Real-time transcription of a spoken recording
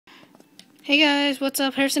Hey guys, what's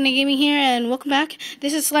up? Harrison Gaming here, and welcome back.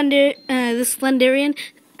 This is the Slenderian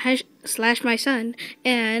 / my son,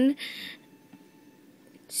 and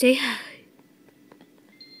say hi.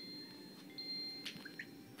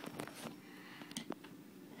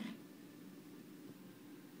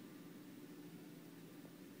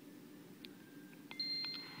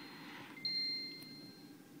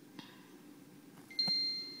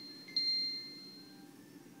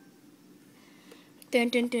 Dun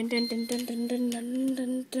dun dun dun dun dun dun dun dun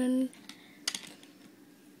dun dun.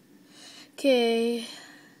 Okay.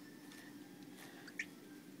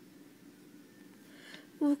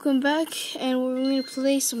 Welcome back, and we're going to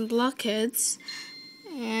play some blockheads.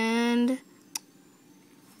 And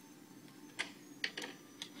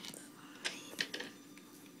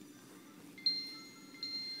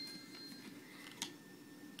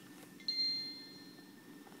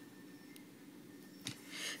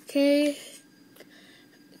okay,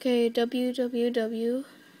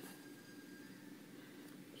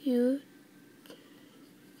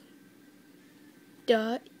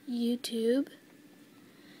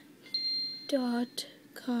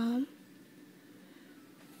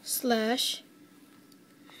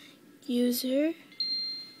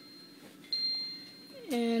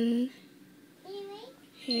 and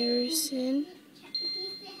Harrison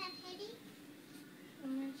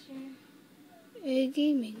A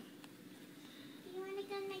Gaming. Do you want to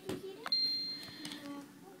go on my computer?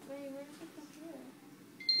 Where's the computer?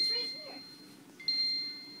 It's right here.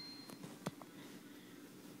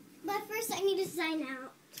 But first I need to sign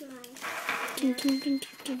out to my... Oh,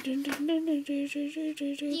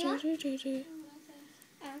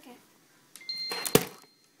 okay.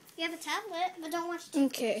 You have a tablet, but don't watch TV.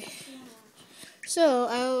 Okay. So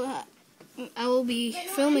I will be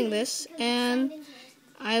filming this, and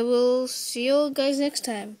I will see you guys next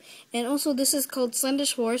time. And also, this is called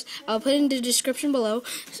Slendish Wars. I'll put it in the description below.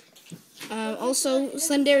 Also,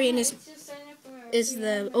 Slenderian is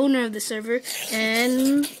the owner of the server.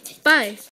 And bye.